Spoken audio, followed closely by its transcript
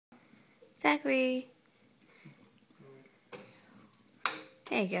Zachary.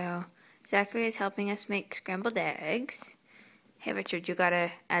 There you go. Zachary is helping us make scrambled eggs. Hey, Richard, you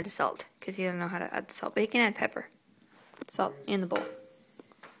gotta add the salt, because he doesn't know how to add the salt, but he can add pepper. Salt in the bowl.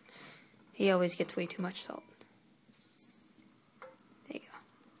 He always gets way too much salt. There you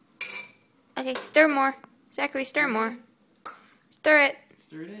go. Okay, stir more. Zachary, stir more. Stir it.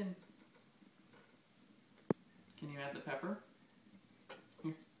 Stir it in. Can you add the pepper?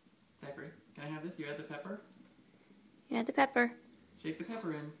 Here, Zachary, can I have this? You add the pepper? You add the pepper. Shake the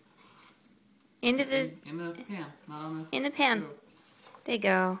pepper in. Into the... In the pan, not on the... In the pan. stove. There you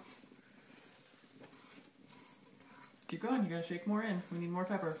go. Keep going, you gotta shake more in. We need more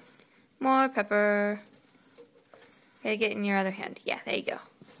pepper. More pepper. Gotta get it in your other hand. Yeah, there you go.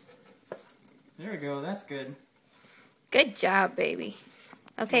 There we go, that's good. Good job, baby.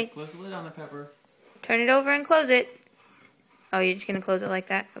 Okay. Close the lid on the pepper. Turn it over and close it. Oh, you're just gonna close it like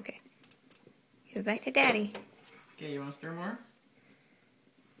that? Okay. Give it back to Daddy. Okay, you wanna stir more?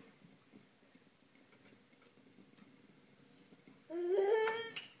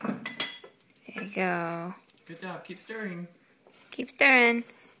 There you go. Good job, keep stirring. Keep stirring.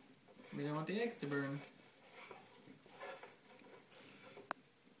 We don't want the eggs to burn.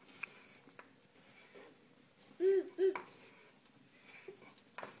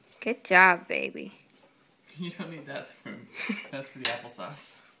 Good job, baby. You don't need that spoon. That's for the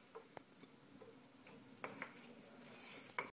applesauce.